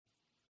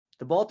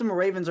The Baltimore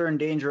Ravens are in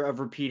danger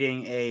of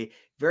repeating a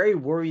very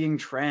worrying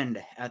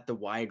trend at the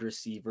wide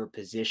receiver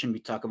position. We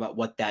talk about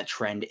what that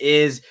trend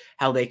is,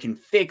 how they can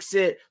fix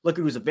it, look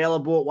at who's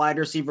available at wide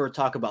receiver,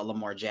 talk about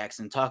Lamar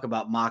Jackson, talk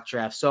about mock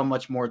draft, so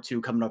much more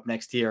too coming up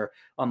next here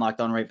on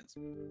Locked On Ravens.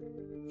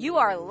 You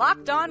are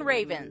Locked On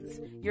Ravens,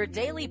 your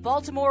daily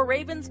Baltimore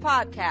Ravens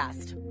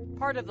podcast,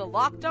 part of the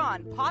Locked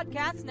On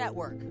Podcast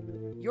Network,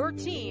 your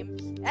team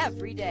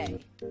every day.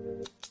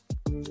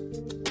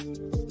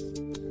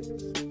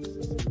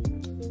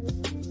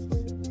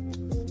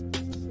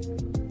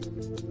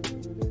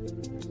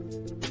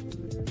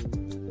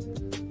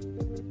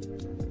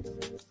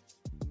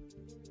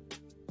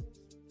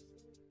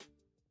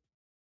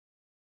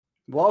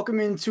 Welcome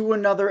into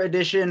another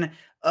edition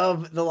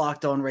of the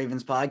Locked On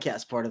Ravens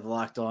podcast, part of the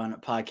Locked On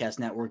Podcast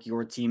Network,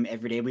 your team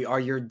every day. We are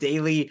your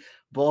daily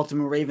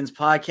Baltimore Ravens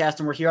podcast,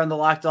 and we're here on the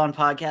Locked On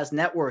Podcast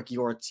Network,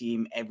 your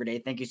team every day.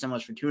 Thank you so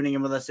much for tuning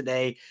in with us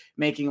today,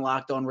 making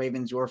Locked On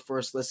Ravens your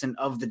first listen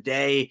of the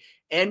day.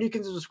 And you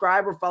can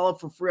subscribe or follow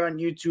for free on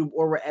YouTube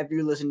or wherever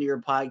you listen to your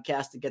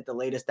podcast to get the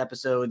latest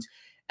episodes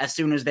as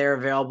soon as they're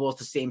available. It's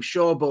the same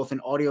show, both in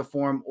audio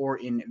form or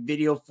in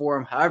video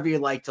form, however you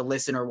like to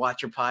listen or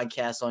watch your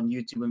podcast on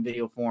YouTube in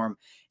video form,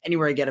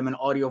 anywhere you get them in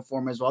audio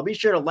form as well. Be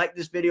sure to like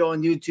this video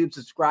on YouTube,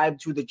 subscribe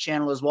to the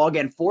channel as well,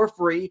 again, for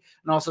free,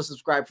 and also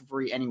subscribe for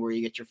free anywhere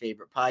you get your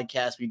favorite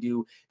podcast. We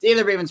do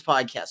Daily Ravens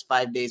podcast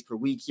 5 days per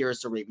week here,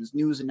 so Ravens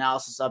news,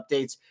 analysis,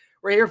 updates.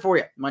 We're here for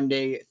you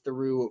Monday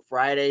through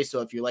Friday. So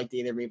if you like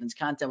Daily Ravens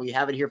content, we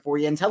have it here for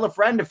you. And tell a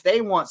friend if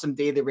they want some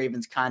Daily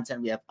Ravens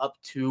content. We have up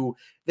to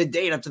the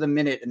date, up to the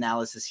minute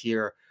analysis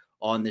here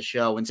on the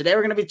show. And today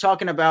we're going to be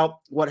talking about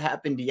what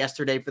happened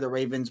yesterday for the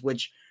Ravens,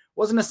 which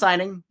wasn't a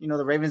signing. You know,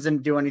 the Ravens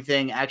didn't do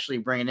anything actually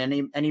bringing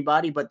in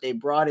anybody, but they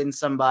brought in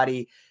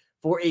somebody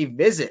for a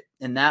visit.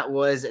 And that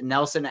was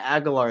Nelson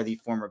Agholor, the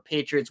former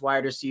Patriots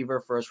wide receiver,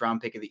 first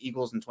round pick of the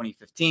Eagles in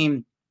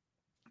 2015.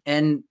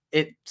 And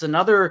it's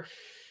another...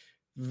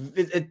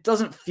 It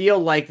doesn't feel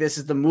like this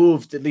is the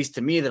move, at least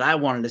to me, that I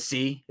wanted to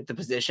see at the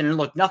position. And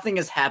look, nothing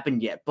has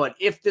happened yet. But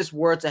if this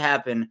were to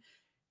happen,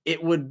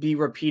 it would be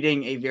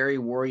repeating a very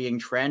worrying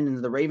trend.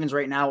 And the Ravens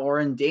right now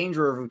are in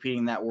danger of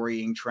repeating that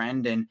worrying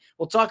trend. And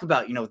we'll talk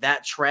about,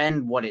 that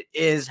trend, what it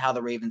is, how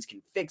the Ravens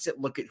can fix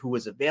it, look at who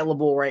is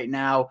available right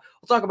now.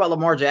 We'll talk about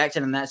Lamar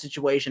Jackson in that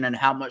situation and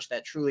how much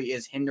that truly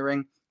is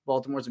hindering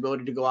Baltimore's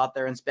ability to go out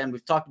there and spend.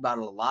 We've talked about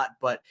it a lot,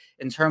 but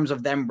in terms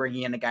of them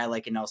bringing in a guy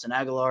like a Nelson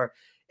Agholor,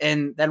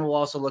 and then we'll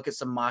also look at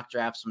some mock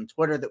drafts from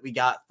Twitter that we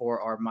got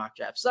for our mock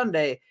draft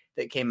Sunday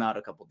that came out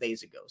a couple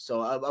days ago.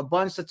 So a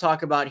bunch to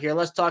talk about here.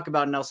 Let's talk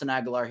about Nelson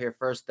Agholor here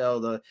first, though.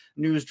 The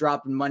news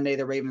dropped on Monday.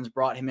 The Ravens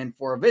brought him in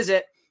for a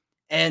visit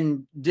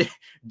and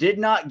did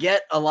not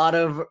get a lot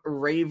of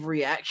rave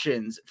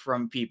reactions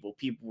from people.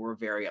 People were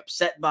very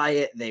upset by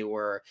it.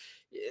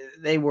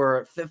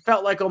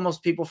 Felt like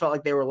almost people felt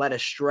like they were led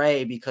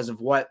astray because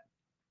of what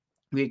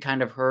we had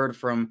kind of heard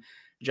from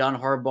John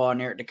Harbaugh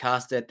and Eric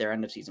DeCosta at their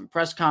end of season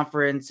press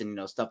conference and,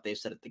 stuff they've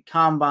said at the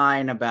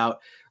combine about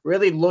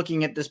really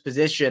looking at this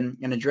position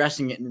and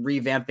addressing it and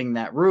revamping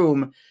that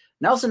room.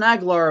 Nelson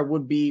Agholor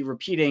would be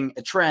repeating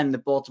a trend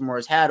that Baltimore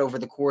has had over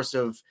the course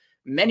of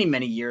many,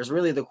 many years,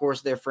 really the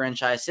course of their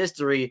franchise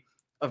history,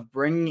 of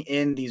bringing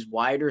in these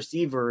wide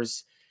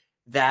receivers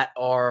that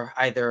are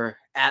either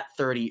at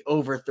 30,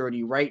 over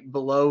 30, right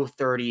below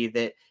 30,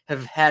 that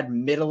have had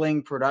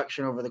middling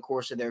production over the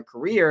course of their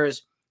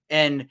careers,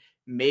 and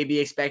maybe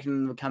expecting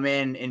them to come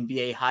in and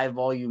be a high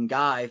volume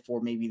guy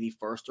for maybe the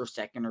first or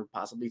second or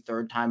possibly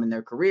third time in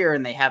their career,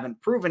 and they haven't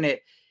proven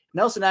it.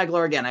 Nelson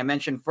Agholor, again, I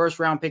mentioned first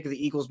round pick of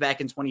the Eagles back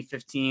in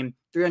 2015,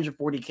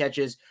 340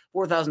 catches,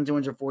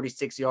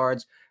 4,246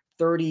 yards,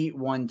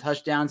 31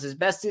 touchdowns. His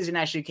best season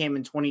actually came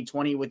in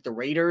 2020 with the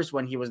Raiders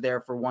when he was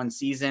there for one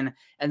season,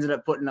 ended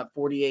up putting up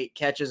 48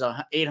 catches,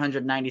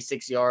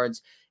 896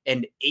 yards,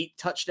 and 8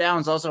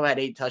 touchdowns. Also had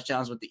 8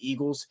 touchdowns with the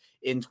Eagles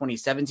in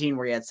 2017,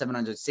 where he had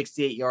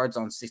 768 yards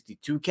on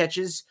 62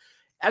 catches.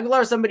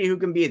 Agholor is somebody who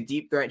can be a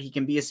deep threat. He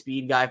can be a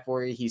speed guy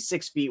for you. He's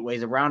 6 feet,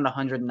 weighs around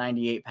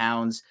 198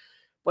 pounds.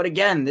 But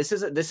again, this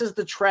is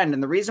the trend.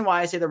 And the reason why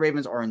I say the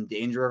Ravens are in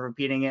danger of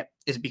repeating it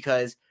is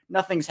because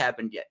nothing's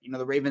happened yet.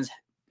 The Ravens,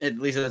 at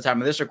least at the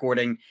time of this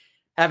recording,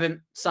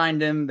 haven't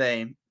signed him.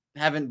 They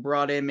haven't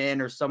brought him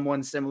in or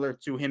someone similar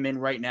to him in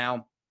right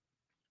now.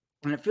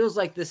 And it feels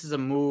like this is a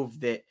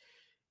move that,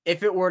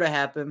 if it were to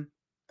happen,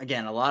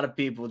 again, a lot of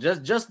people,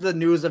 just the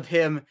news of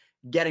him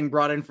getting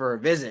brought in for a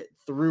visit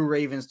through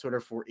Ravens Twitter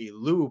for a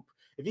loop,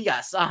 if he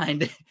got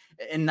signed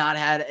and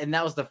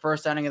that was the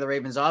first signing of the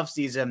Ravens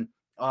offseason,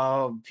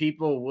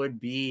 people they'd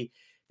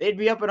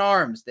be up in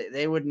arms.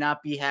 They would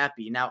not be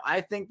happy. Now,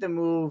 I think the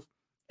move,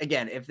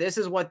 again, if this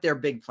is what their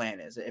big plan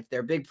is, if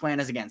their big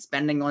plan is, again,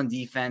 spending on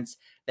defense,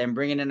 then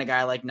bringing in a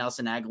guy like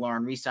Nelson Agholor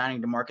and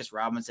re-signing DeMarcus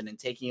Robinson and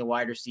taking a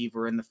wide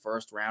receiver in the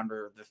first round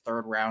or the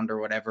third round or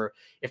whatever,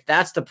 if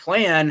that's the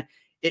plan,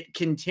 it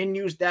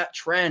continues that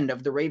trend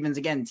of the Ravens,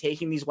 again,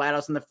 taking these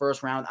wideouts in the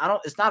first round.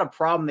 It's not a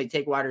problem they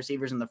take wide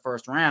receivers in the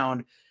first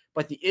round,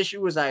 but the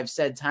issue, as I've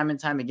said time and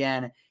time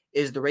again,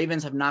 is the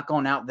Ravens have not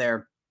gone out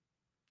there,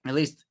 at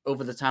least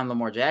over the time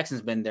Lamar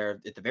Jackson's been there,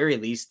 at the very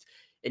least,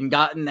 and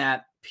gotten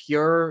that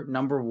pure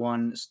number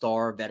one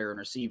star veteran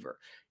receiver.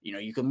 You know,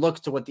 you can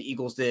look to what the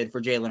Eagles did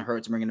for Jalen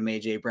Hurts and bringing him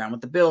A.J. Brown,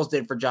 what the Bills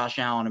did for Josh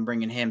Allen and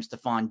bringing him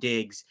Stephon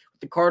Diggs,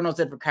 what the Cardinals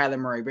did for Kyler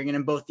Murray, bringing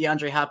in both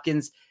DeAndre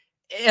Hopkins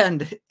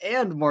and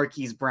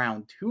Marquise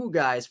Brown, two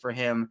guys for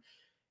him.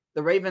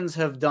 The Ravens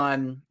have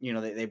done, you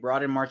know, they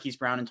brought in Marquise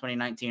Brown in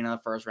 2019 in the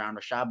first round,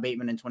 Rashad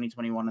Bateman in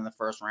 2021 in the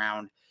first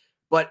round.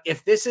 But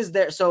if this is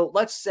there, so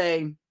let's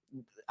say,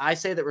 I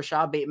say that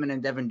Rashad Bateman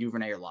and Devin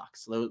Duvernay are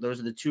locks. Those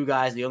are the two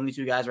guys, the only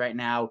two guys right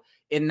now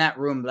in that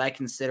room that I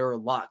consider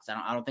locks.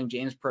 I don't think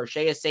James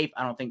Prochet is safe.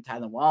 I don't think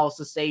Tylan Wallace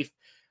is safe.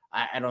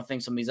 I don't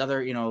think some of these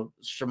other, you know,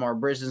 Shamar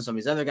Bridges, some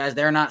of these other guys,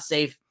 they're not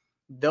safe.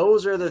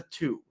 Those are the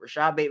two,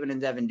 Rashad Bateman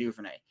and Devin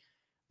Duvernay.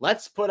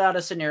 Let's put out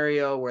a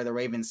scenario where the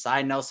Ravens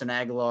sign Nelson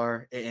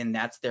Aguilar, and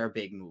that's their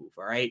big move,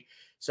 all right?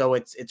 So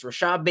it's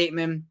Rashad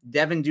Bateman,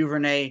 Devin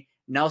Duvernay,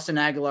 Nelson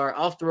Aguilar.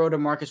 I'll throw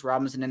Demarcus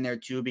Robinson in there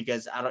too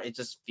because it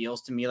just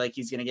feels to me like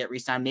he's going to get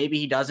re-signed. Maybe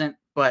he doesn't,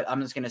 but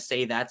I'm just going to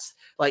say that's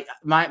like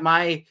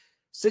my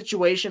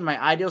situation.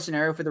 My ideal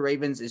scenario for the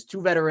Ravens is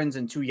two veterans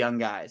and two young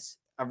guys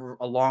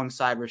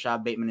alongside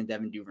Rashad Bateman and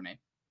Devin Duvernay.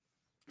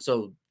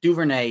 So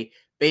Duvernay,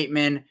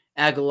 Bateman,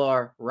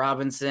 Aguilar,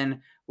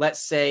 Robinson. Let's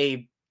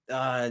say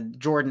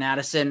Jordan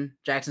Addison,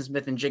 Jackson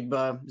Smith and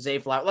Jigba, Zay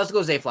Flowers. Let's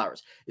go Zay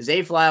Flowers.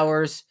 Zay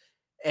Flowers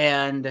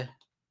and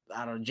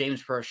I don't know,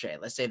 James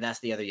Prochet. Let's say that's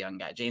the other young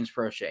guy, James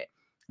Prochet.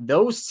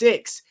 Those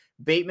six,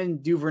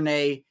 Bateman,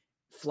 Duvernay,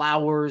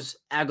 Flowers,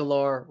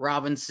 Aguilar,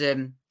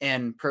 Robinson,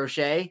 and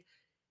Prochet,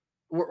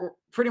 we're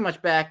pretty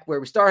much back where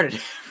we started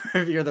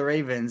if you're the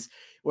Ravens,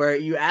 where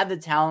you add the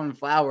talent in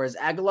Flowers.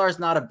 Aguilar's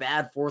not a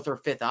bad fourth or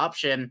fifth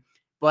option,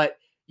 but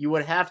you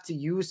would have to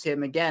use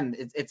him again.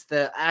 It's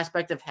the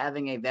aspect of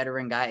having a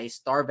veteran guy, a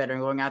star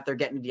veteran going out there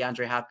getting a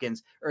DeAndre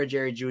Hopkins or a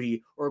Jerry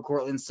Jeudy or a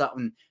Courtland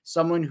Sutton,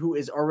 someone who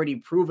is already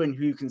proven,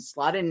 who you can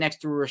slot in next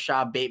to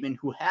Rashad Bateman,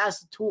 who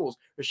has the tools.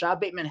 Rashad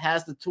Bateman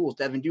has the tools.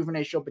 Devin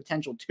Duvernay showed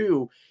potential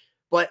too.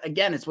 But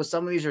again, it's with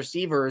some of these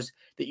receivers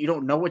that you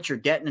don't know what you're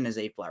getting in a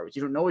Zay Flowers.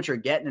 You don't know what you're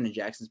getting in a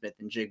Jackson Smith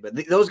and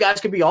Jigba. Those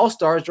guys could be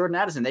all-stars, Jordan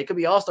Addison. They could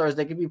be all-stars.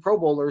 They could be Pro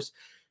Bowlers.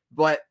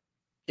 But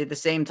at the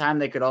same time,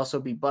 they could also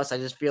be busts. I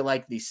just feel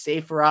like the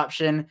safer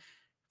option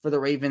for the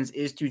Ravens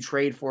is to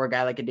trade for a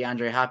guy like a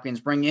DeAndre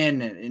Hopkins, bring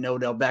in an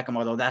Odell Beckham,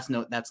 although that's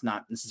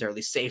not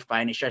necessarily safe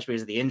by any stretch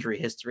because of the injury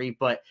history.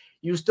 But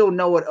you still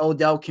know what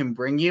Odell can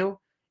bring you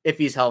if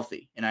he's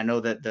healthy. And I know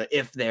that the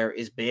if there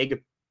is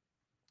big.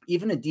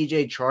 Even a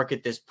DJ Chark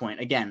at this point,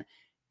 again,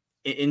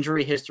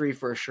 injury history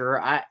for sure.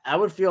 I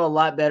would feel a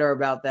lot better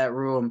about that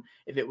room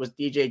if it was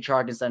DJ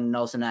Chark instead of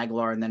Nelson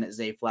Aguilar and then it's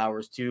Zay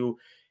Flowers too.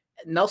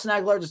 Nelson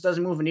Aguilar just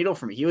doesn't move a needle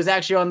for me. He was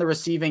actually on the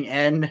receiving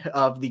end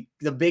of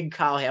the big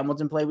Kyle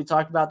Hamilton play we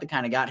talked about that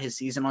kind of got his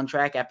season on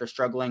track after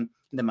struggling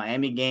in the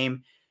Miami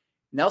game.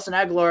 Nelson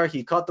Aguilar,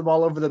 he caught the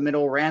ball over the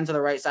middle, ran to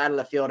the right side of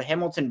the field.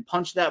 Hamilton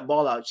punched that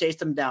ball out,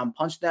 chased him down,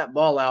 punched that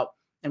ball out,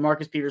 and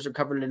Marcus Peters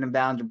recovered it in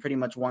bounds and pretty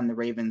much won the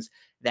Ravens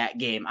that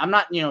game. I'm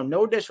not,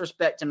 no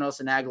disrespect to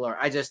Nelson Aguilar.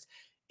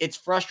 It's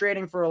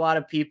frustrating for a lot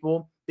of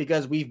people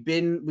because we've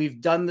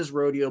done this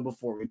rodeo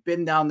before. We've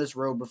been down this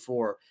road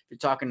before. You're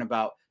talking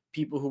about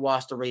people who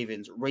watch the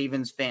Ravens,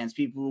 Ravens fans,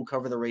 people who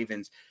cover the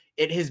Ravens.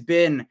 It has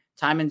been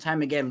time and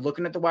time again,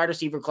 looking at the wide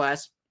receiver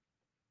class,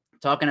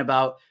 talking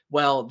about,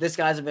 well, this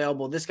guy's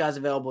available, this guy's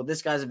available,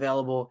 this guy's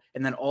available,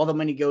 and then all the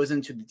money goes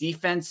into the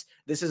defense.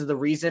 This is the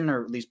reason,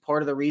 or at least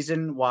part of the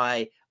reason,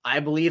 why I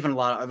believe, and a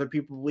lot of other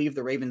people believe,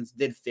 the Ravens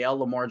did fail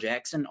Lamar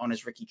Jackson on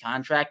his rookie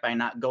contract by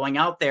not going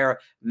out there,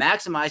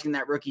 maximizing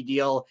that rookie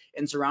deal,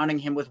 and surrounding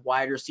him with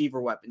wide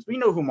receiver weapons. We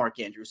know who Mark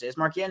Andrews is.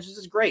 Mark Andrews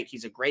is great.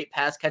 He's a great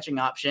pass-catching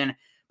option,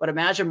 but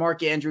imagine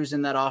Mark Andrews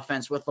in that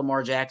offense with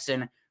Lamar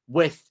Jackson,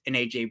 with an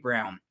A.J.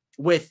 Brown,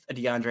 with a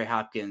DeAndre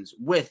Hopkins,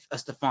 with a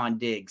Stephon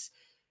Diggs.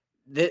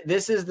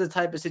 This is the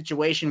type of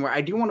situation where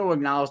I do want to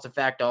acknowledge the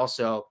fact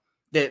also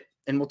that,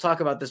 and we'll talk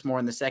about this more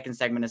in the second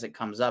segment as it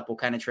comes up. We'll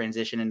kind of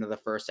transition into the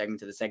first segment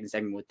to the second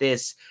segment with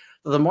this.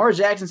 The Lamar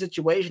Jackson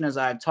situation, as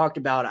I've talked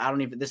about,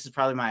 this is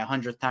probably my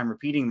 100th time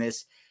repeating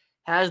this,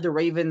 has the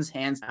Ravens'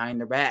 hands behind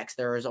their backs.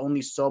 There is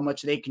only so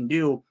much they can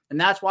do. And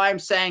that's why I'm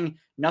saying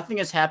nothing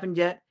has happened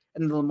yet.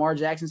 And the Lamar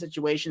Jackson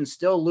situation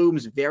still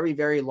looms very,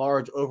 very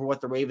large over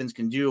what the Ravens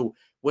can do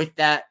with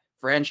that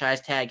franchise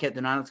tag hit,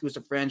 the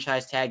non-exclusive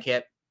franchise tag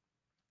hit.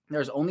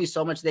 There's only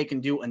so much they can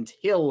do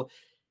until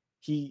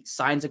he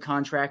signs a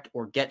contract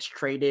or gets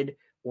traded,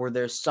 or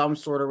there's some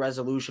sort of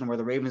resolution where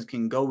the Ravens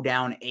can go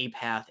down a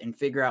path and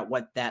figure out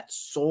what that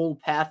sole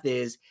path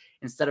is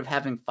instead of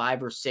having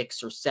 5 or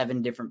 6 or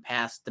 7 different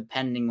paths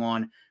depending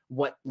on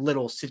what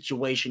little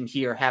situation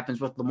here happens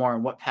with Lamar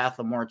and what path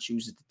Lamar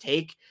chooses to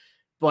take.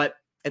 But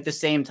at the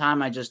same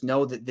time, I just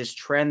know that this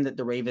trend that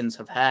the Ravens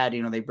have had,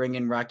 they bring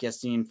in Rock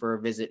Ya-Sin for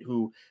a visit,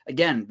 who,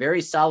 again,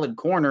 very solid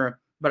corner,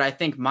 But I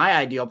think my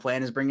ideal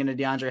plan is bringing in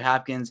DeAndre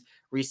Hopkins,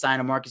 re-sign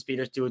a Marcus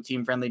Peters to a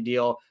team-friendly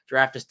deal,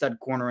 draft a stud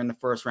corner in the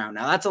first round.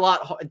 Now that's a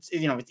lot. It's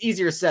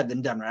easier said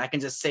than done, right? I can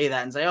just say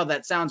that and say, oh,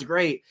 that sounds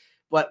great.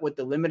 But with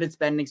the limited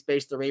spending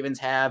space the Ravens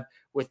have,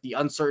 with the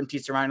uncertainty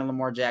surrounding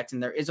Lamar Jackson,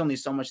 there is only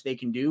so much they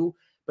can do.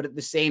 But at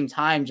the same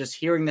time, just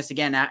hearing this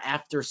again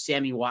after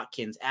Sammy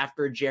Watkins,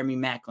 after Jeremy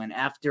Maclin,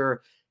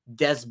 after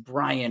Des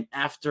Bryant,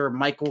 after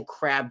Michael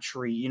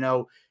Crabtree,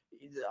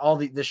 all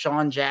the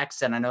Sean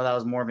Jackson, I know that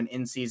was more of an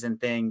in-season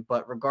thing,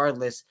 but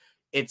regardless,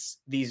 it's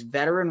these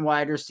veteran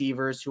wide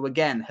receivers who,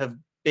 again, have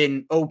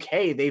been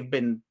okay. They've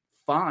been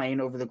fine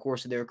over the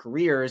course of their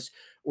careers,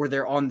 or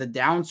they're on the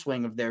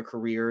downswing of their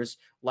careers.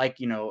 Like,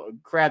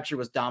 Crabtree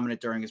was dominant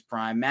during his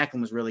prime.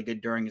 Macklin was really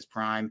good during his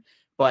prime.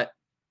 But,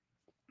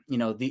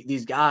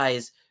 these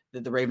guys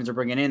that the Ravens are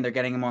bringing in, they're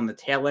getting them on the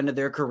tail end of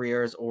their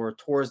careers or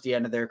towards the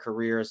end of their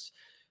careers,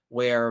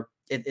 where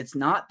it's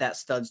not that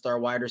stud star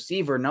wide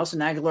receiver.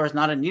 Nelson Aguilar is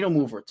not a needle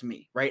mover to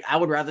me, right? I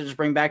would rather just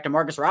bring back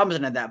DeMarcus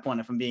Robinson at that point,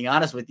 if I'm being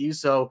honest with you.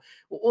 So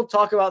we'll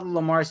talk about the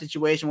Lamar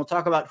situation. We'll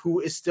talk about who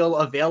is still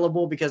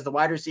available, because the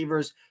wide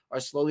receivers are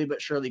slowly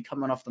but surely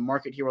coming off the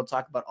market here. We'll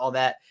talk about all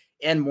that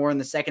and more in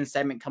the second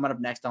segment coming up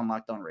next on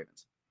Locked On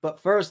Ravens. But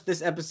first,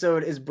 this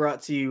episode is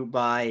brought to you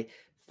by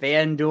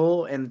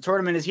FanDuel, and the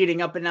tournament is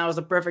heating up, and now is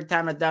the perfect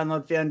time to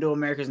download FanDuel,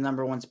 America's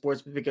 #1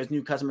 sports book, because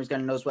new customers get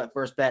a no-sweat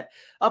first bet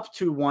up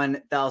to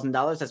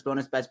 $1,000. That's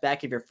bonus bets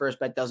back if your first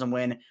bet doesn't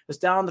win.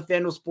 Just download the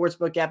FanDuel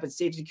Sportsbook app. It's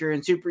safe, secure,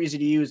 and super easy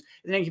to use.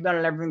 And then you can bet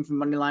on everything from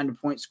money line to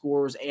point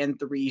scores and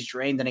threes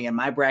drained. And again,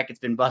 my bracket's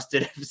been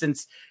busted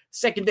since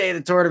second day of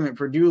the tournament.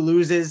 Purdue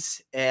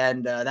loses,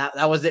 and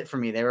that was it for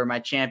me. They were my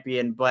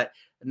champion, but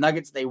the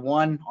Nuggets, they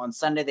won. On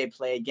Sunday, they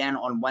play again.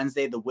 On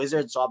Wednesday, the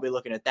Wizards. So I'll be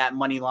looking at that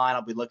money line.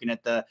 I'll be looking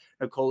at the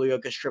Nikola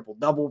Jokic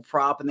triple-double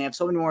prop. And they have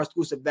so many more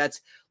exclusive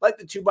bets, like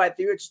the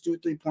 2x3, which is 2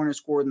 3-pointers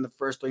scored in the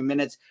first 3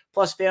 minutes.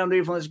 Plus, FanDuel,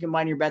 you can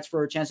combine your bets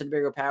for a chance at a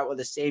bigger payout with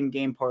the same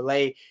game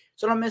parlay.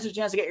 So don't miss a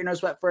chance to get your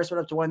no-sweat first bet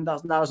up to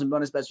 $1,000 in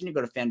bonus bets. You need to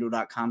go to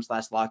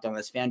FanDuel.com/lockdown.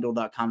 That's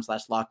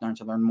FanDuel.com/lockdown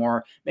to learn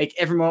more. Make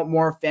every moment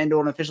more.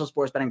 FanDuel, an official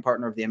sports betting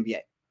partner of the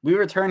NBA. We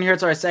return here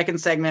to our second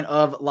segment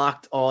of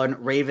Locked On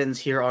Ravens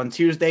here on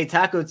Tuesday,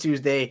 Taco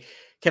Tuesday.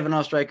 Kevin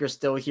Oestreicher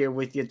still here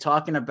with you,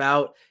 talking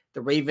about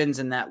the Ravens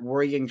and that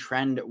worrying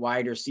trend at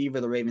wide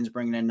receiver. The Ravens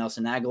bringing in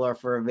Nelson Aguilar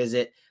for a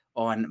visit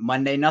on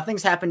Monday.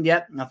 Nothing's happened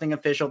yet, nothing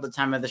official at the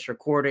time of this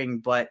recording,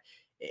 but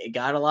it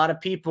got a lot of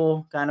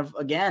people kind of,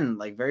 again,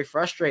 like very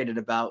frustrated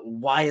about,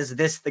 why is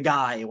this the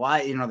guy?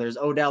 Why, there's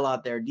Odell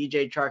out there,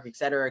 DJ Chark, et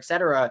cetera, et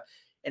cetera.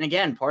 And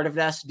again, part of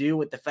it has to do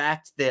with the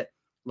fact that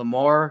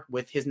Lamar,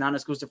 with his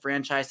non-exclusive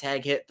franchise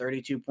tag hit,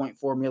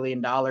 $32.4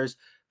 million,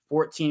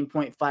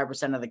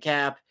 14.5% of the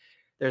cap.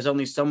 There's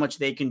only so much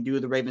they can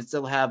do. The Ravens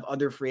still have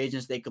other free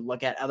agents they could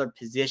look at, other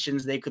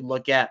positions they could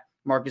look at.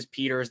 Marcus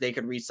Peters, they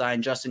could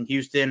re-sign Justin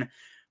Houston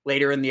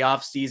later in the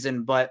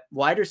offseason. But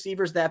wide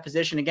receivers, that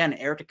position, again,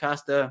 Eric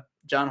DeCosta,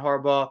 John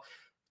Harbaugh,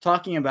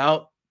 talking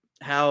about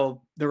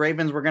how the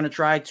Ravens were going to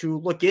try to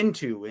look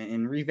into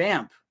and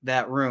revamp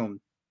that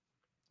room.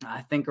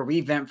 I think a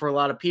revamp for a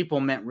lot of people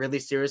meant really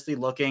seriously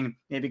looking,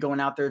 maybe going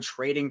out there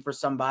trading for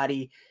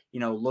somebody,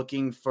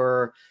 looking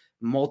for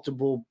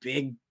multiple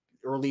big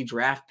early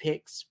draft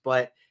picks.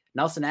 But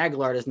Nelson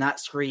Aguilar does not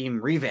scream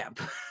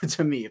revamp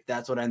to me, if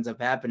that's what ends up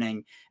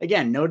happening.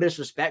 Again, no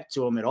disrespect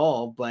to him at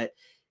all, but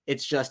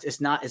it's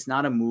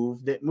not a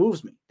move that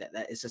moves me.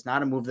 It's just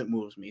not a move that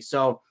moves me.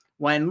 So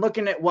when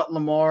looking at what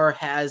Lamar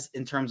has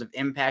in terms of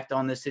impact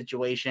on this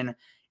situation,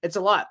 it's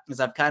a lot,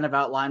 as I've kind of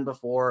outlined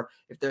before.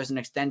 If there's an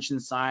extension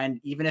signed,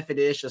 even if it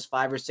is just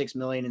 $5 or $6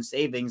 million in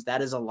savings,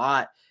 that is a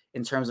lot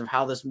in terms of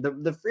how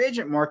the free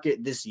agent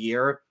market this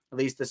year, at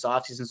least this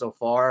offseason so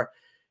far,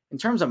 in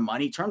terms of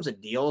money, terms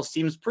of deals,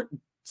 seems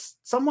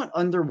somewhat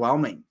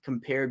underwhelming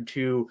compared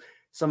to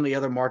some of the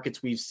other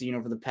markets we've seen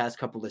over the past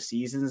couple of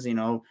seasons.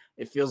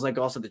 It feels like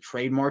also the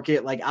trade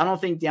market. Like, I don't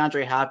think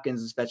DeAndre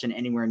Hopkins is fetching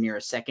anywhere near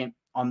a second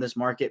on this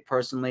market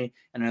personally.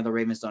 And I know the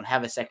Ravens don't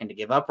have a second to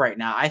give up right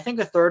now. I think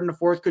a third and a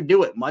fourth could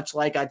do it, much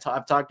like I've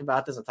talked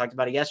about this. I talked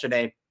about it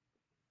yesterday.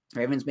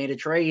 Ravens made a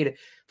trade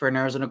for an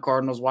Arizona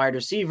Cardinals wide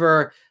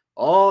receiver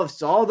all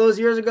those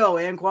years ago,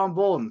 Anquan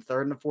Bolden,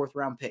 third and a fourth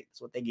round pick.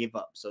 That's what they gave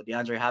up. So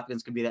DeAndre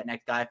Hopkins could be that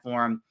next guy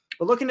for him.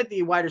 But looking at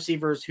the wide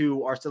receivers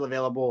who are still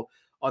available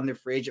on the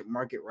free agent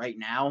market right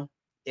now,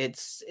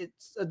 it's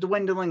a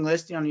dwindling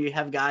list. You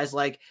have guys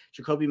like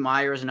Jacoby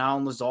Myers and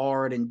Allen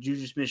Lazard and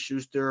Juju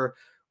Smith-Schuster,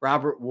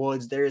 Robert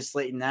Woods, Darius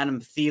Slayton,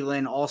 Adam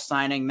Thielen, all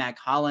signing. Mac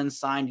Hollins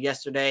signed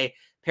yesterday.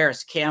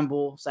 Paris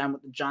Campbell signed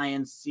with the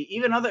Giants.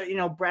 Even other,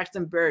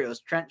 Braxton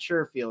Berrios, Trent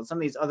Sherfield, some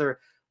of these other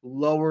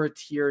lower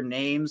tier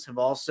names have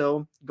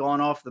also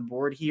gone off the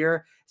board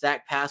here.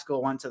 Zach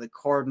Pascal went to the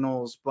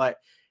Cardinals, but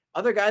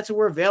other guys who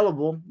were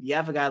available, you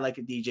have a guy like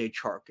a DJ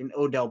Chark and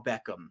Odell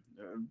Beckham,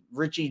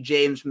 Richie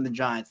James from the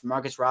Giants,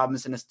 Marcus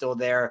Robinson is still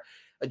there,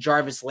 a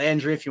Jarvis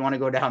Landry, if you want to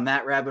go down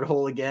that rabbit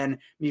hole again.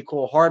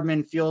 Mecole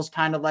Hardman feels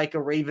kind of like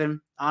a Raven.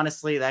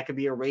 Honestly, that could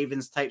be a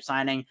Ravens type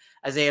signing.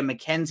 Isaiah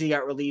McKenzie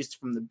got released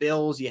from the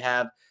Bills. You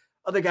have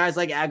other guys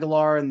like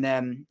Aguilar, and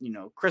then,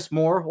 Chris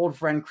Moore, old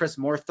friend Chris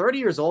Moore, 30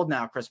 years old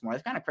now. Chris Moore,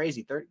 that's kind of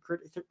crazy.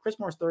 Chris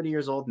Moore's 30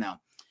 years old now.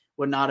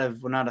 Would not have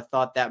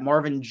thought that.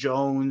 Marvin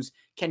Jones,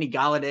 Kenny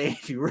Galladay,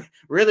 if you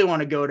really want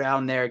to go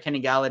down there,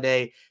 Kenny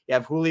Galladay. You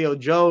have Julio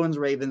Jones,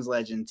 Ravens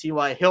legend.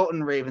 T.Y.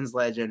 Hilton, Ravens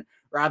legend.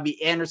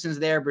 Robbie Anderson's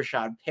there.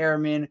 Brashad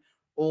Perriman,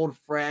 old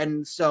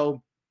friend.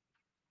 So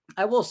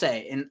I will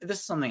say, and this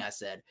is something I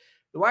said,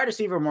 the wide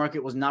receiver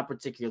market was not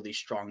particularly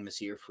strong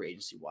this year free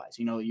agency wise.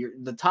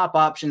 The top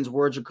options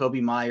were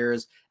Jacoby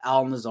Myers,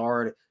 Al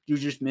Lazard,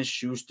 Juju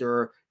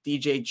Smith-Schuster,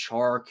 DJ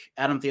Chark.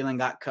 Adam Thielen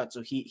got cut,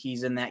 so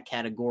he's in that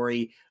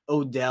category.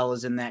 Odell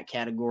is in that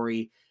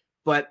category.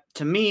 But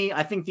to me,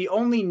 I think the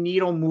only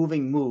needle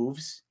moving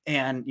moves,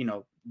 and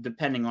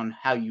depending on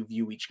how you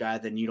view each guy,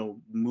 the needle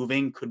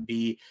moving could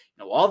be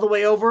all the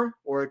way over,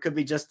 or it could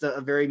be just a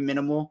very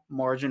minimal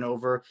margin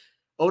over.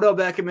 Odell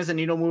Beckham is a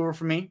needle mover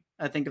for me.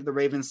 I think if the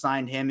Ravens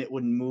signed him, it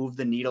would move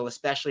the needle,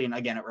 especially, and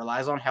again, it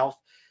relies on health,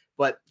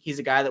 but he's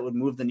a guy that would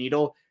move the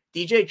needle.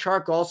 DJ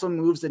Chark also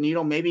moves the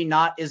needle, maybe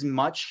not as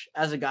much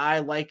as a guy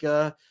like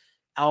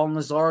Allen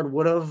Lazard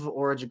would have,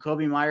 or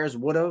Jacoby Myers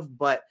would have,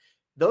 but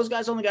those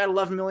guys only got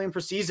 $11 million per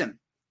season.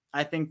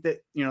 I think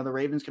that, the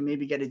Ravens can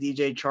maybe get a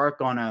DJ Chark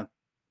on a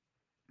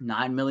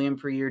 $9 million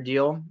per year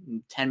deal,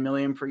 $10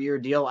 million per year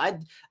deal.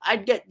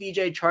 I'd get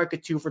DJ Chark a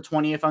 2 for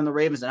 $20 if I'm the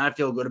Ravens, and I'd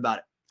feel good about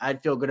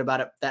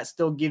it. That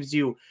still gives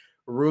you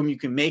room. You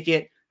can make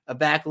it a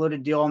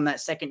backloaded deal on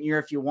that second year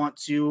if you want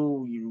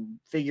to. You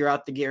figure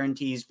out the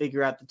guarantees,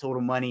 figure out the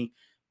total money.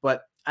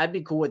 But I'd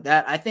be cool with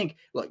that. I think,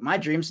 look, my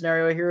dream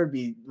scenario here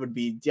would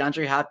be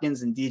DeAndre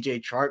Hopkins and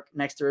DJ Chark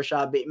next to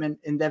Rashad Bateman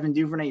and Devin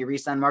Duvernay. You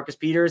re-sign Marcus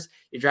Peters,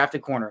 you draft a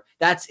corner.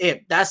 That's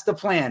it. That's the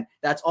plan.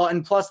 That's all.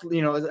 And plus,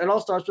 it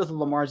all starts with a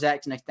Lamar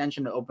Jackson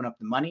extension to open up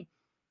the money.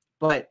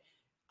 But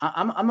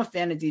I'm a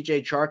fan of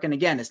DJ Chark, and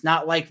again, it's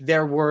not like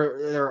there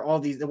are all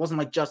these. It wasn't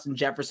like Justin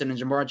Jefferson and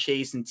Jamar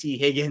Chase and T.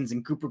 Higgins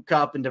and Cooper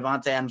Kupp and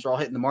Devontae Adams were all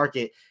hitting the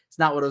market. It's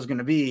not what it was going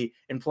to be.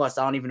 And plus,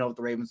 I don't even know if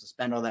the Ravens will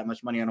spend all that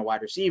much money on a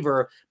wide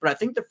receiver. But I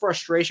think the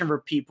frustration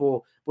for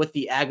people with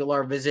the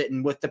Aguilar visit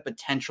and with the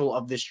potential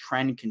of this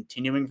trend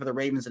continuing for the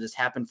Ravens that has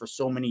happened for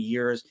so many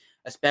years,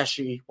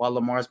 especially while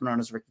Lamar's been on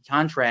his rookie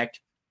contract,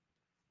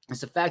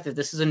 is the fact that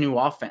this is a new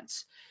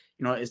offense.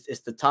 It's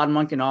the Todd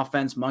Monken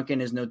offense.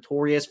 Monken is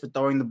notorious for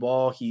throwing the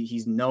ball.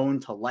 He's known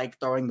to like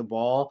throwing the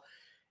ball.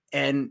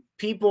 And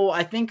people,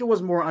 I think it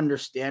was more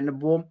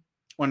understandable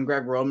when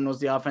Greg Roman was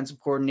the offensive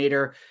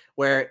coordinator,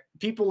 where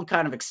people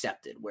kind of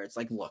accepted, where it's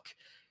like, look,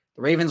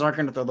 the Ravens aren't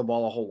going to throw the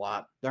ball a whole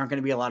lot. There aren't going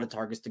to be a lot of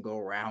targets to go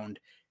around.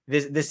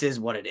 This is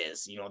what it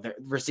is. The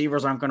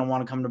receivers aren't going to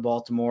want to come to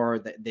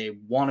Baltimore. They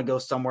want to go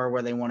somewhere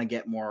where they want to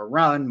get more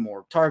run,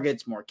 more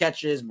targets, more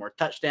catches, more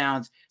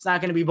touchdowns. It's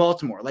not going to be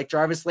Baltimore. Like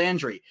Jarvis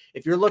Landry.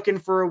 If you're looking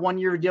for a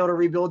 1-year deal to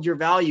rebuild your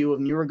value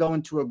and you were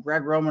going to a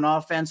Greg Roman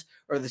offense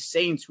or the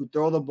Saints who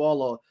throw the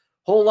ball a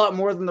whole lot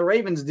more than the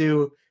Ravens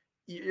do,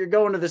 you're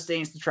going to the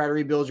Saints to try to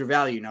rebuild your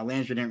value. Now,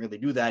 Landry didn't really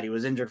do that. He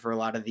was injured for a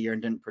lot of the year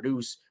and didn't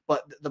produce.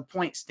 But the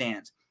point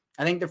stands.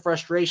 I think the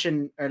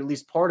frustration, or at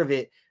least part of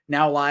it,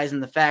 now lies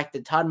in the fact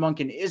that Todd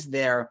Monken is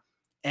there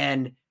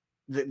and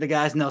the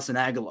guy's Nelson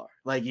Aguilar.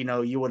 Like,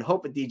 you would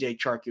hope a DJ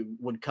Chark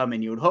would come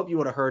in. You would hope you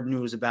would have heard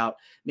news about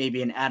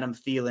maybe an Adam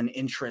Thielen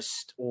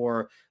interest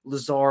or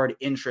Lazard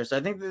interest.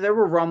 I think that there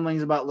were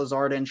rumblings about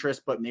Lazard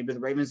interest, but maybe the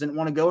Ravens didn't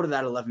want to go to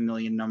that 11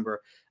 million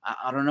number.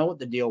 I don't know what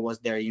the deal was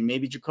there.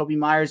 Maybe Jacoby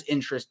Myers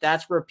interest.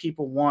 That's where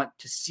people want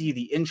to see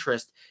the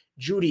interest.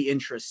 Judy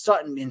interest,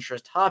 Sutton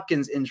interest,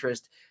 Hopkins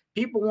interest.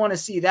 People want to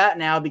see that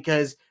now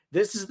because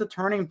this is the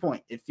turning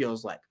point, it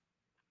feels like.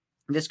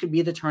 This could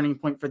be the turning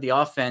point for the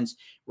offense,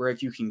 where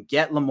if you can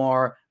get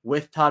Lamar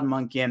with Todd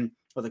Monken,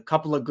 with a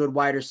couple of good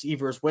wide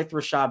receivers, with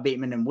Rashad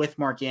Bateman and with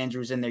Mark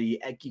Andrews in there, you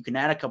can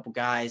add a couple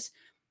guys.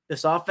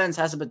 This offense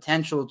has a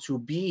potential to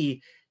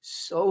be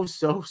so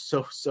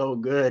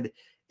good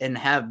and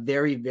have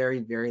very, very,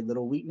 very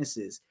little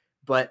weaknesses.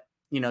 But,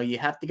 you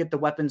have to get the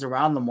weapons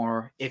around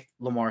Lamar if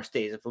Lamar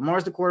stays. If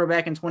Lamar's the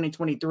quarterback in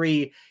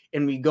 2023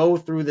 and we go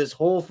through this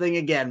whole thing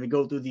again, we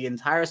go through the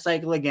entire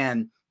cycle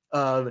again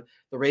of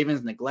the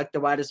Ravens neglect the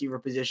wide receiver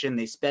position,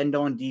 they spend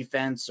on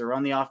defense or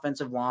on the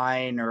offensive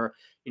line or,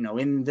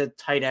 in the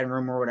tight end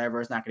room or whatever.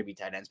 It's not going to be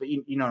tight ends, but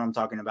you know what I'm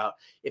talking about.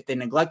 If they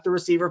neglect the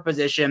receiver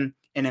position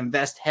and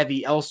invest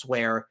heavy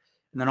elsewhere,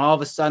 and then all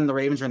of a sudden the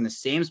Ravens are in the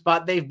same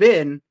spot they've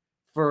been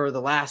for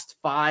the last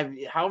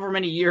however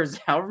many years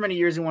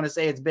you want to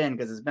say it's been,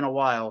 because it's been a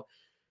while.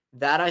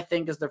 That, I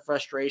think, is the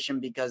frustration,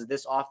 because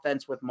this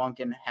offense with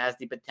Monken has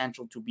the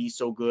potential to be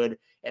so good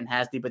and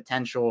has the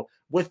potential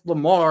with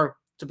Lamar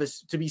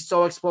to be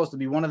so explosive, to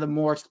be one of the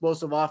more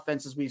explosive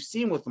offenses we've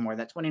seen with Lamar.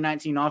 That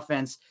 2019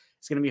 offense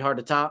is going to be hard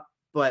to top,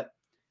 but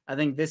I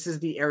think this is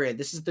the area.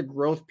 This is the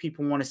growth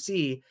people want to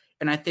see.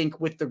 And I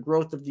think with the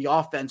growth of the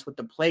offense, with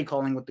the play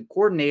calling, with the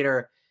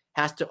coordinator,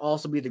 has to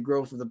also be the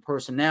growth of the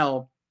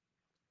personnel.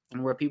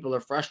 And where people are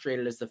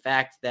frustrated is the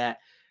fact that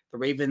the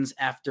Ravens,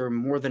 after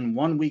more than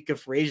 1 week of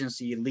free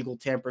agency, legal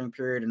tampering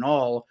period and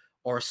all,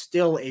 are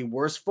still a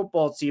worse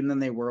football team than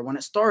they were when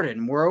it started.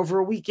 And we're over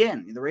a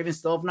weekend. The Ravens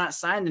still have not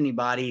signed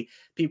anybody.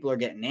 People are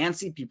getting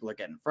antsy. People are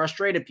getting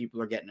frustrated.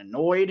 People are getting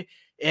annoyed.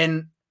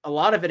 And a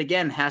lot of it,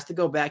 again, has to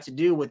go back to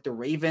do with the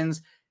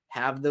Ravens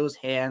have those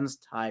hands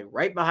tied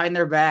right behind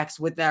their backs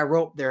with that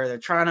rope there. They're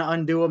trying to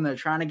undo them. They're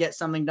trying to get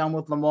something done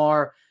with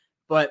Lamar.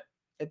 But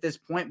at this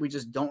point, we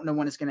just don't know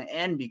when it's going to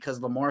end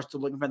because Lamar's still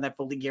looking for that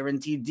fully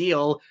guaranteed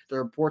deal. The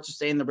reports are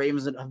saying the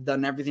Ravens have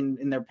done everything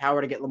in their power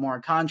to get Lamar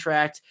a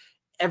contract.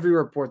 Every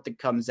report that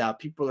comes out,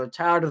 people are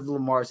tired of the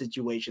Lamar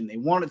situation. They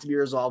want it to be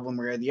resolved one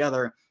way or the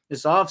other.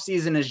 This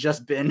offseason has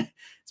just been,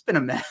 it's been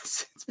a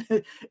mess.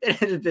 It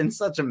has been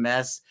such a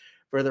mess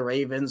for the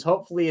Ravens.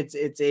 Hopefully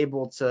it's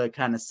able to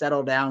kind of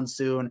settle down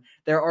soon.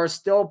 There are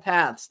still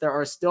paths. There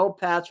are still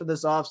paths for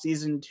this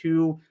offseason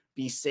to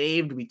be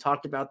saved. We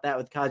talked about that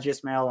with Kaji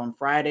Ismail on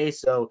Friday.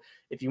 So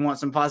if you want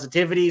some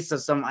positivity, so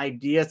some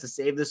ideas to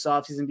save this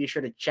offseason, be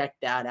sure to check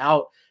that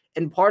out.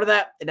 And part of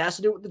that, it has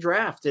to do with the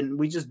draft. And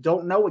we just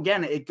don't know.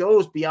 Again, it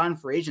goes beyond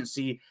free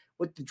agency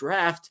with the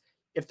draft.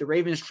 If the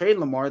Ravens trade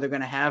Lamar, they're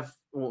going to have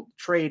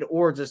trade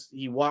or just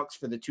he walks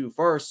for the 2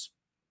 firsts.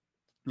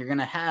 You're going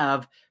to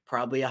have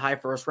probably a high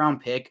first round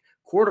pick.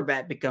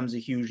 Quarterback becomes a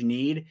huge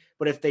need.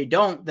 But if they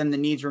don't, then the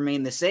needs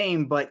remain the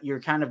same. But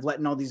you're kind of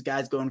letting all these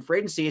guys go in free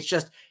agency. It's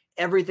just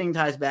everything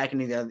ties back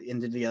into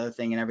the other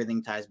thing, and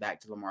everything ties back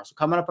to Lamar. So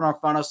coming up in our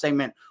final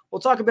segment,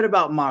 we'll talk a bit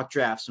about mock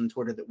drafts from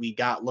Twitter that we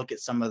got, look at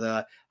some of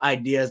the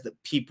ideas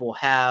that people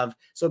have.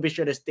 So be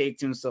sure to stay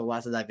tuned. So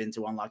lots to dive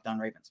into on Locked On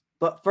Ravens.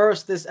 But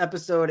first, this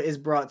episode is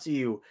brought to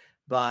you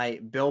by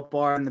Built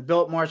Bar, and the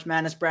Built March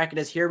Madness bracket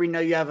is here. We know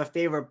you have a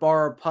favorite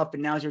bar or puff,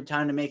 and now's your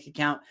time to make it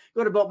count.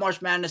 Go to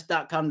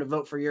BuiltMarchMadness.com to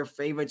vote for your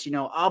favorites. You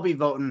know, I'll be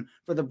voting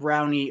for the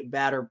Brownie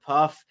Batter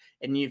Puff,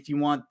 and if you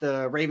want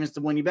the Ravens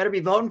to win, you better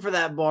be voting for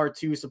that bar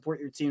too. Support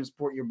your team,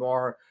 support your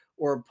bar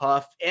or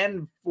puff.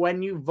 And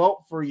when you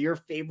vote for your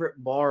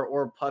favorite bar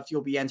or puff,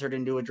 you'll be entered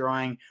into a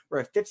drawing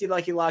where 50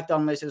 lucky Locked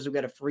On listeners will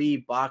get a free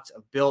box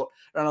of Built.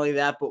 Not only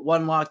that, but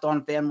one Locked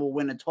On fan will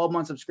win a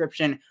 12-month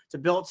subscription to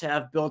Built to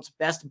have Built's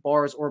best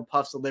bars or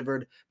puffs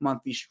delivered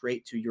monthly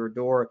straight to your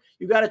door.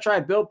 You got to try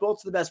Built.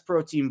 Built's the best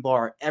protein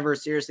bar ever.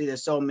 Seriously, they're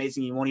so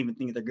amazing. You won't even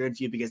think they're good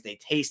for you because they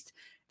taste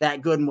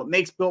that good. And what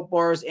makes Built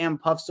bars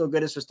and puffs so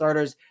good is, for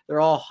starters,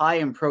 they're all high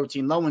in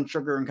protein, low in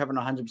sugar, and covered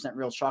in 100%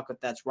 real chocolate.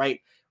 That's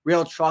right,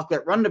 real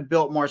chocolate. Run to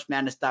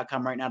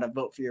BuiltMarchMadness.com right now to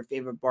vote for your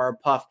favorite bar or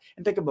puff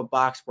and pick up a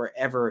box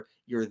wherever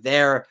you're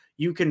there.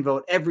 You can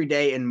vote every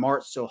day in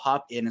March, so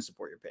hop in and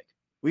support your pick.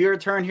 We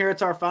return here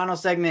to our final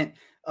segment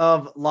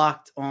of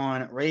Locked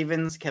On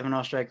Ravens. Kevin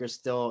Oestreicher is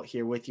still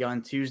here with you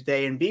on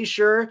Tuesday, and be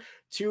sure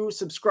to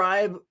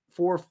subscribe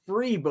for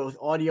free, both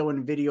audio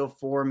and video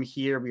form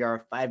here. We are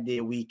a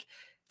 5-day-a-week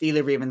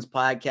Daily Ravens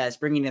podcast,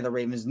 bringing you the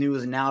Ravens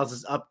news,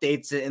 analysis,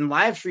 updates, and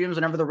live streams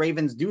whenever the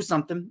Ravens do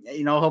something.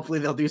 You know, hopefully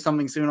they'll do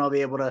something soon. I'll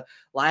be able to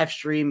live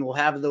stream. We'll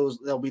have those.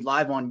 They'll be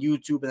live on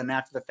YouTube, and then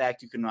after the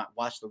fact, you can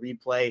watch the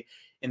replay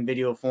in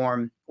video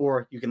form,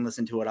 or you can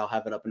listen to it. I'll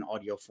have it up in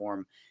audio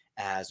form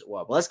as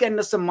well. But let's get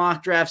into some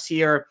mock drafts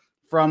here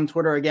from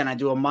Twitter. Again, I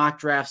do a mock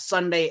draft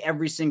Sunday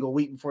every single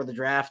week before the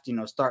draft, you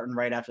know, starting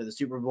right after the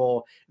Super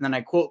Bowl. And then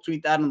I quote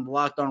tweet that on the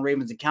Locked On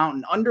Ravens account.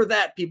 And under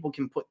that, people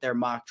can put their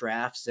mock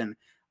drafts, and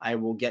I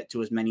will get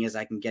to as many as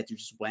I can get to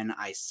just when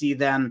I see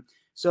them.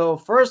 So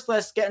first,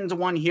 let's get into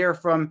one here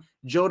from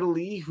Joda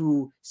Lee,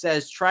 who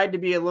says, tried to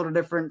be a little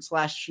different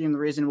 / stream the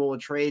reasonable with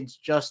trades.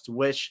 Just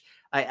wish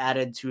I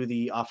added to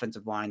the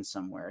offensive line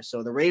somewhere.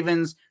 So the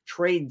Ravens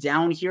trade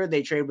down here.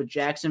 They trade with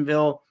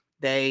Jacksonville.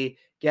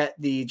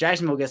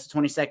 Jacksonville gets the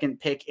 22nd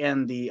pick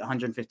and the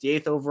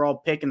 158th overall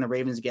pick, and the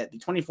Ravens get the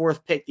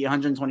 24th pick, the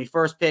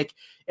 121st pick,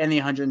 and the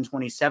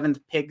 127th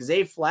pick.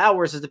 Zay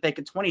Flowers is the pick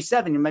at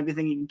 27. You might be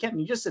thinking, Kevin,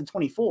 you just said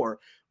 24.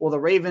 Well, the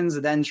Ravens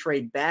then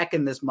trade back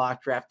in this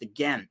mock draft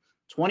again,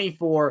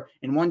 24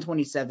 and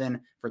 127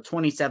 for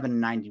 27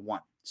 and 91.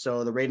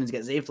 So the Ravens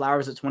get Zay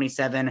Flowers at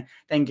 27,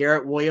 then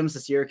Garrett Williams, the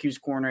Syracuse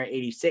corner at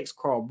 86,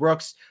 Carl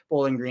Brooks,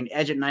 Bowling Green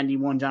edge at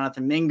 91,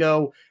 Jonathan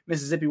Mingo,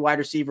 Mississippi wide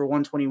receiver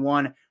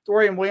 121,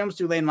 Dorian Williams,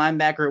 Tulane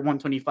linebacker at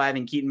 125,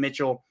 and Keaton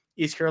Mitchell,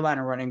 East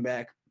Carolina running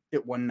back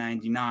at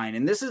 199.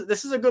 And this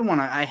is a good one.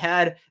 I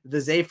had the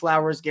Zay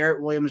Flowers,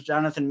 Garrett Williams,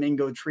 Jonathan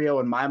Mingo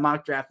trio in my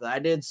mock draft that I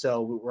did, so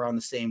we're on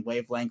the same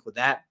wavelength with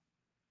that.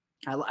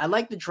 I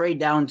like the trade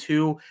down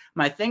too.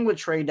 My thing with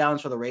trade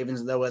downs for the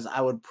Ravens, though, is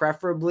I would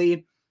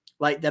preferably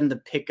like them to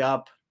pick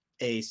up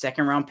a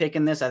second round pick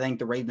in this. I think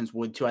the Ravens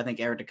would too. I think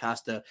Eric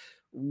DeCosta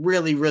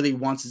really, really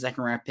wants a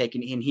second round pick,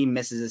 and he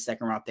misses a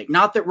second round pick.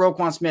 Not that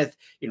Roquan Smith,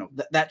 you know,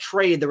 that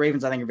trade, the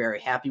Ravens, I think, are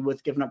very happy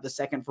with giving up the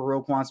second for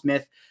Roquan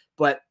Smith,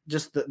 but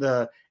just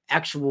the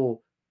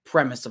actual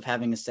premise of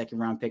having a second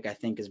round pick, I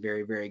think, is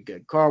very, very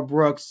good. Carl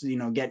Brooks, you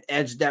know, get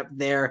edge depth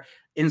there,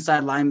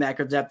 inside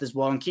linebacker depth as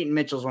well. And Keaton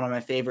Mitchell is one of my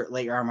favorite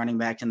late round running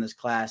backs in this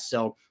class.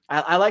 So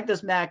I like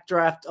this mock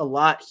draft a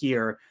lot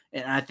here.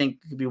 And I think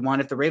it could be one.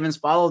 If the Ravens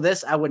follow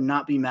this, I would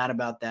not be mad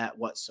about that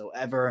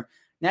whatsoever.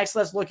 Next,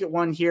 let's look at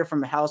one here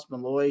from House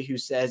Malloy, who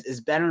says,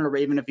 is Bennett a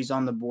Raven if he's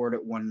on the board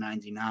at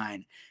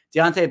 199?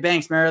 Deontay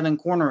Banks, Maryland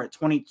corner at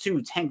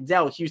 22. Tank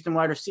Dell, Houston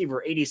wide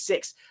receiver,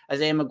 86.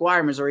 Isaiah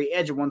McGuire, Missouri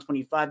edge at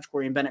 125.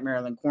 Jacorian Bennett,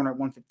 Maryland corner at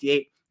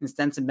 158. And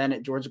Stenson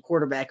Bennett, Georgia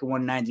quarterback at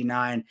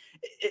 199.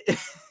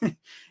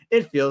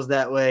 It feels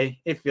that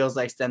way. It feels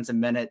like Stenson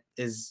Bennett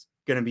is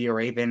going to be a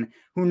Raven.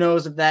 Who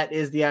knows if that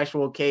is the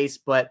actual case?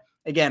 But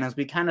again, as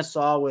we kind of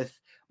saw with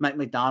Mike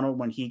McDonald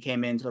when he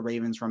came into the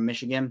Ravens from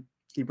Michigan,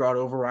 he brought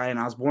over Ryan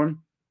Osborne,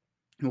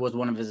 who was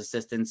one of his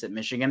assistants at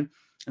Michigan.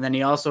 And then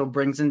he also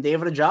brings in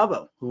David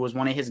Ajabo, who was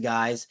one of his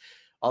guys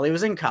while he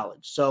was in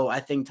college. So I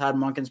think Todd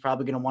Monken's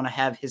probably going to want to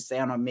have his say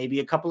on maybe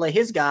a couple of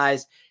his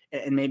guys,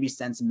 and maybe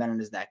Stenson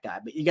Bennett is that guy.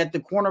 But you got the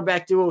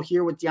cornerback duo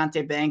here with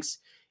Deontay Banks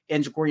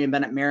and Jacorian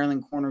Bennett,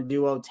 Maryland corner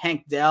duo,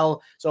 Tank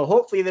Dell. So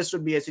hopefully this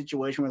would be a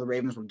situation where the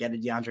Ravens would get a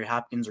DeAndre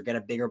Hopkins or get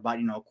a bigger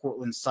body,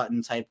 Cortland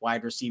Sutton type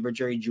wide receiver,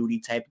 Jerry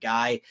Jeudy type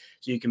guy.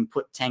 So you can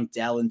put Tank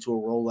Dell into a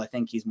role I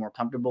think he's more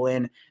comfortable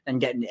in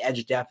and getting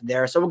edge depth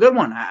there. So a good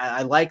one.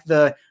 I like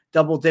the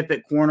double dip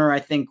at corner. I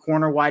think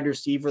corner wide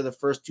receiver, the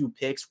first 2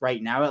 picks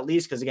right now, at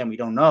least, because again, we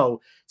don't know.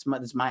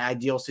 It's my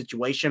ideal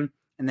situation.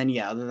 And then,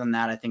 other than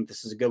that, I think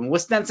this is a good one.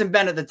 With Stenson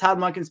Bennett, the Todd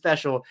Monken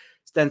special,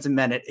 Stenson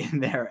Bennett in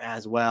there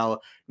as well.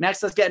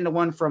 Next, let's get into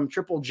one from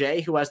Triple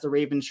J, who has the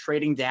Ravens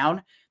trading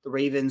down. The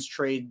Ravens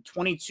trade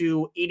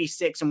 22,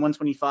 86, and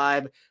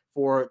 125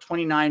 for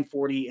 29,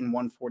 40, and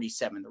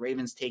 147. The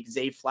Ravens take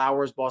Zay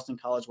Flowers, Boston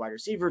College wide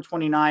receiver,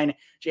 29.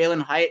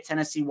 Jalen Hyatt,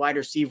 Tennessee wide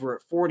receiver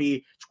at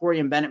 40.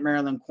 Jacorian Bennett,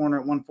 Maryland corner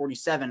at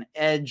 147.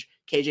 Edge,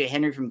 KJ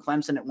Henry from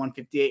Clemson at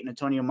 158. And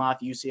Antonio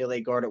Moff,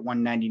 UCLA guard at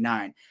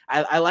 199.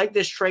 I like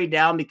this trade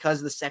down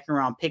because the second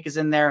round pick is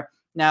in there.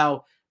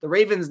 Now, the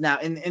Ravens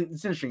and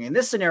it's interesting. In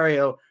this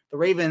scenario, the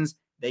Ravens,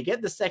 they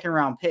get the second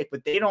round pick,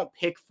 but they don't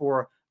pick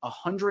for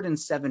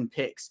 107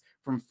 picks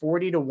from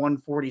 40 to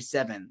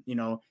 147.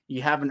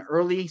 You have an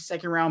early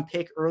second round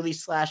pick,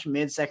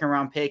 early/mid second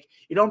round pick.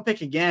 You don't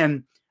pick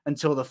again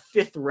until the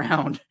 5th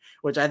round,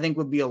 which I think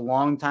would be a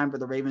long time for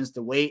the Ravens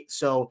to wait.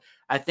 So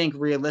I think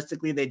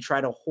realistically, they'd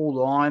try to hold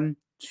on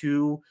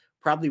to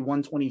probably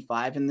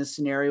 125 in this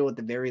scenario at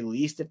the very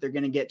least if they're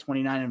going to get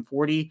 29 and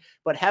 40.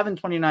 But having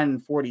 29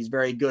 and 40 is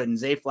very good. And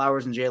Zay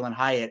Flowers and Jalen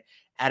Hyatt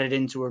added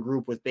into a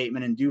group with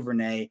Bateman and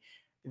Duvernay.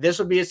 This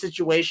would be a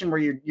situation where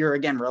you're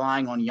again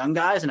relying on young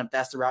guys, and if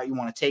that's the route you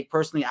want to take,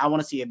 personally, I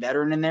want to see a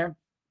veteran in there.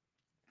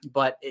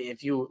 But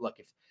if you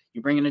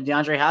bring in a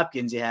DeAndre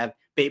Hopkins, you have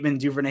Bateman,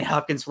 Duvernay,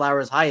 Hopkins,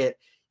 Flowers, Hyatt.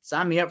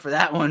 Sign me up for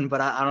that one, but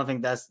I don't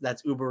think that's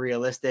uber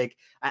realistic.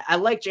 I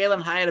like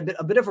Jalen Hyatt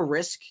a bit of a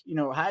risk.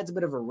 Hyatt's a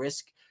bit of a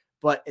risk,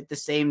 but at the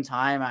same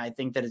time, I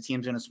think that a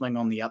team's going to swing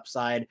on the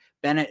upside.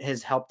 Bennett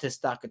has helped his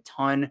stock a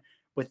ton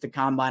with the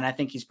combine. I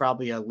think he's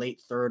probably a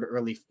late 3rd,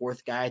 early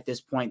 4th guy at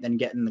this point, then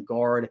getting the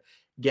guard,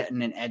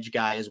 getting an edge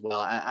guy as well.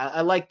 I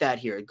like that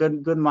here.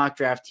 Good mock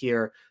draft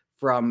here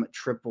from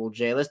Triple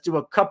J. Let's do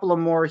a couple of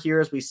more here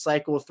as we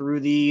cycle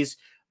through these.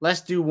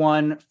 Let's do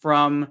one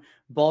from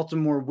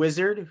Baltimore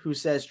Wizard, who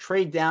says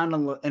trade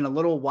down in a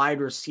little wide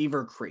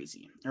receiver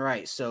crazy. All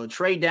right, so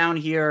trade down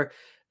here.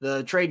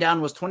 The trade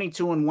down was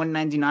 22 and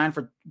 199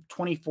 for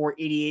 24,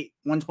 88,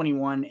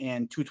 121,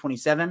 and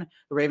 227.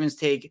 The Ravens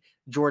take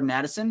Jordan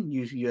Addison,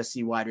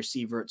 USC wide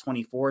receiver at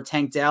 24.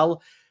 Tank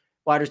Dell,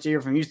 wide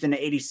receiver from Houston at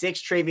 86.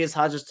 Travius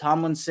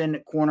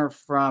Hodges-Tomlinson, corner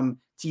from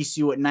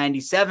TCU at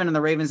 97. And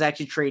the Ravens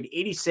actually trade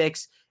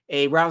 86,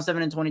 a round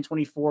 7 in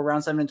 2024,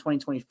 round 7 in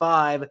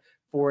 2025,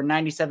 for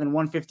 97,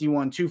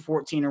 151,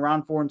 214,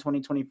 around 4 in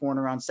 2024, and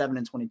around 7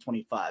 in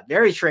 2025.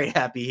 Very trade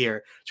happy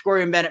here.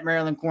 Jacorian Bennett,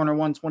 Maryland corner,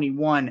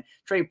 121.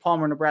 Trey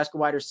Palmer, Nebraska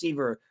wide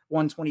receiver,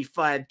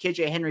 125.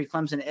 KJ Henry,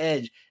 Clemson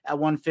edge at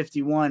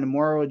 151.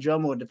 Moro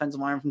Ojomo, defensive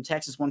lineman from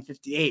Texas,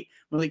 158.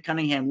 Malik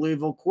Cunningham,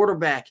 Louisville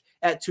quarterback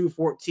at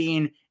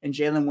 214. And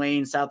Jalen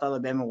Wayne, South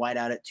Alabama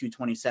wideout at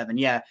 227.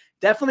 Yeah,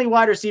 definitely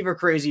wide receiver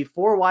crazy.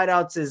 4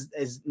 wideouts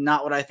is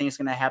not what I think is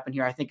going to happen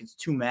here. I think it's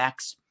 2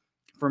 max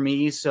for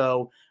me.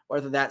 So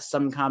whether that's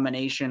some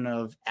combination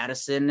of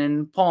Addison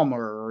and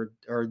Palmer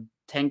or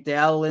Tank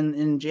Dell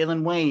and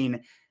Jalen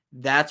Wayne,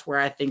 that's where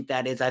I think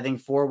that is. I think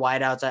 4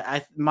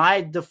 wideouts.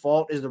 My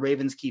default is the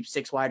Ravens keep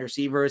 6 wide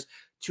receivers.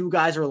 2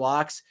 guys are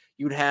locks.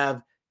 You'd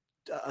have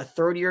a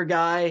 3rd-year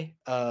guy,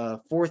 a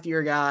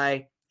 4th-year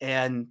guy,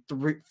 and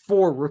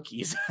 4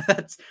 rookies.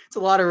 It's a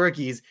lot of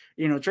rookies.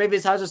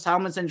 Travius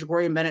Hodges-Tomlinson,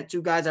 Jacorian Bennett,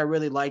 2 guys I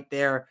really like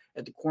there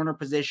at the corner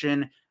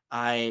position.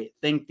 I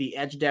think the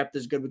edge depth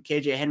is good with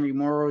KJ Henry,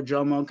 Moro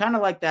Ojomo, kind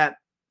of like that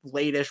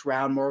late-ish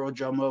round Moro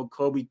Ojomo,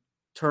 Kobe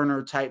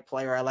Turner type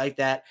player. I like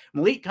that.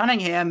 Malik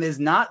Cunningham is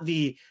not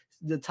the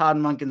Todd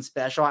Monken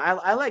special.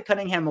 I like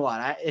Cunningham a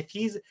lot.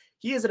 He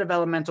is a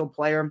developmental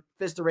player,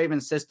 fits the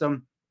Ravens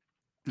system.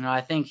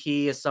 I think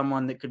he is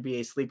someone that could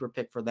be a sleeper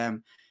pick for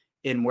them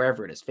in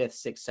wherever it is, 5th,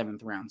 6th, 7th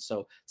round.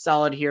 So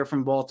solid here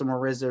from Baltimore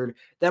Wizard.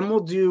 Then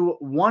we'll do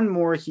one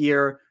more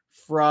here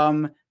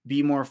from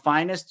Be More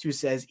Finest, who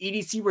says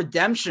EDC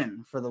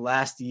redemption for the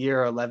last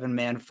year,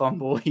 11-man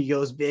fumble. He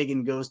goes big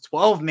and goes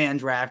 12-man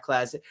draft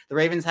class. The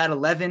Ravens had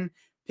 11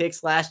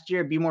 picks last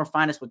year. Be more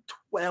finest with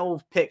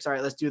 12 picks. All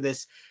right, let's do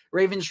this.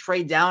 Ravens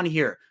trade down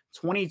here.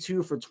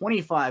 22 for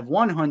 25,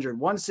 100,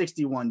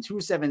 161,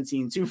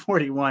 217,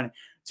 241,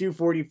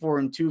 244,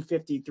 and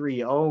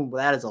 253. Oh,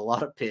 that is a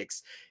lot of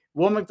picks.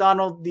 Will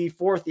McDonald, the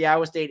fourth, the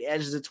Iowa State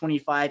edge is at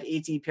 25.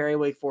 A.T. Perry,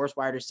 Wake Forest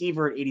wide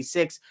receiver at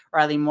 86.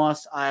 Riley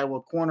Moss,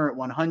 Iowa corner at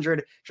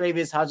 100.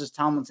 Travis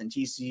Hodges-Tomlinson,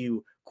 TCU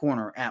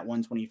corner at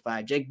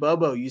 125. Jake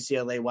Bobo,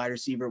 UCLA wide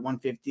receiver at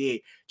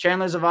 158.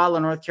 Chandler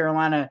Zavala, North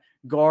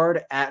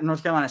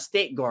Carolina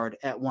State guard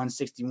at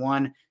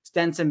 161.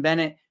 Stenson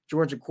Bennett,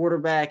 Georgia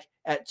quarterback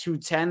at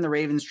 210. The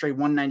Ravens trade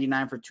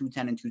 199 for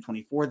 210 and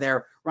 224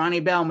 there.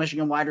 Ronnie Bell,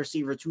 Michigan wide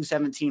receiver,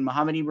 217.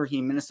 Muhammad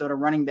Ibrahim, Minnesota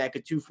running back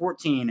at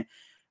 214.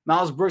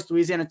 Miles Brooks,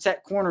 Louisiana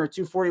Tech corner at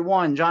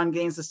 241. John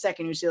Gaines, the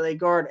second UCLA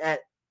guard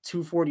at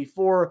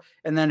 244.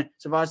 And then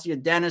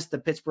Savastia Dennis, the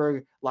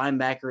Pittsburgh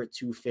linebacker at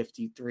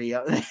 253.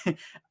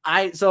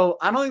 I don't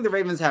think the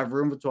Ravens have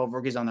room for 12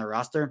 rookies on their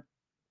roster.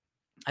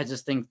 I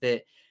just think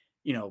that,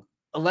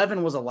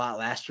 11 was a lot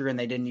last year, and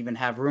they didn't even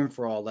have room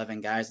for all 11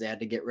 guys. They had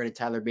to get rid of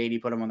Tyler Beatty,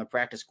 put him on the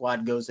practice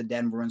squad, goes to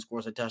Denver and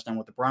scores a touchdown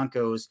with the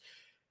Broncos.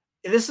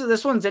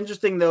 This one's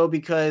interesting, though,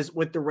 because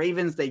with the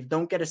Ravens, they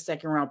don't get a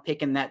second-round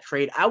pick in that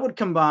trade. I would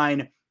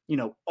combine,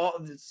 all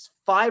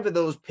 5 of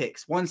those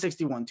picks,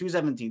 161,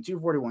 217,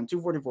 241,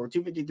 244,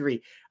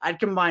 253. I'd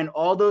combine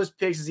all those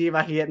picks to see if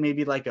I could get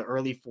maybe like an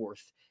early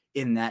fourth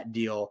in that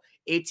deal.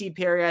 A.T.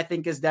 Perry, I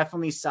think, is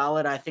definitely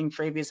solid. I think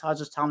Travis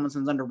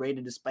Hodges-Tomlinson's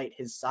underrated despite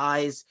his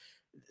size.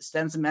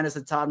 Stenson Bennett,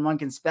 a Todd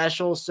Monken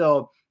special.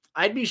 So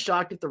I'd be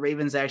shocked if the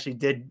Ravens actually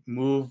did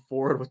move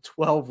forward with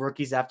 12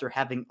 rookies after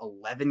having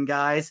 11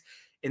 guys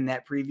in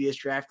that previous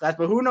draft class.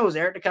 But who knows?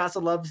 Eric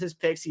DeCosta loves his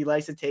picks. He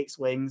likes to take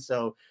swings.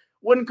 So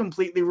wouldn't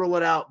completely rule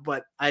it out,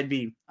 but I'd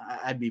be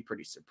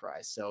pretty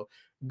surprised. So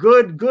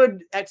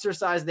good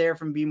exercise there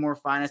from Be More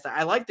Finest.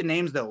 I like the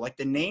names, though. Like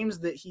the names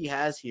that he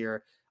has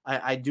here,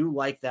 I do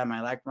like them.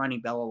 I like Ronnie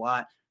Bell a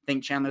lot. I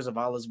think Chandler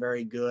Zavala is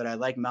very good. I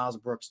like Miles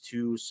Brooks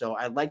too. So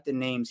I like the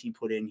names he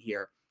put in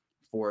here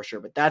for sure.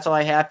 But that's all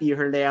I have for you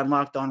here today on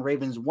Locked On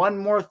Ravens. One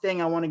more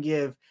thing I want to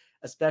give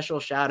a special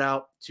shout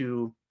out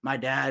to my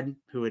dad,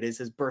 who it is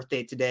his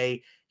birthday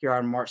today here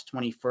on March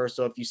 21st.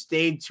 So if you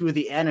stayed to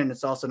the end, and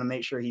it's also to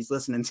make sure he's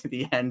listening to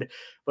the end,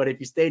 but if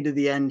you stayed to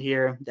the end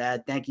here,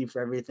 Dad, thank you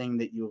for everything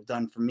that you have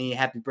done for me.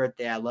 Happy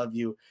birthday. I love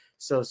you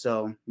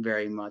so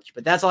very much.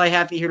 But that's all I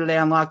have for you here today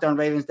on Locked On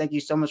Ravens. Thank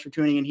you so much for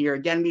tuning in here.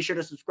 Again, be sure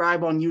to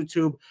subscribe on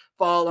YouTube,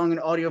 follow along in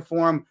audio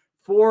form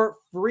for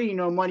free,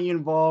 no money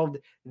involved.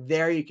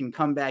 There you can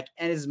come back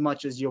as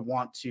much as you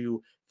want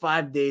to.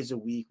 5 days a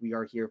week. We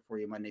are here for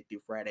you Monday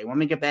through Friday. When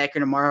we get back here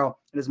tomorrow,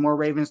 there's more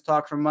Ravens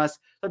talk from us.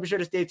 So be sure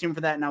to stay tuned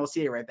for that, and I will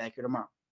see you right back here tomorrow.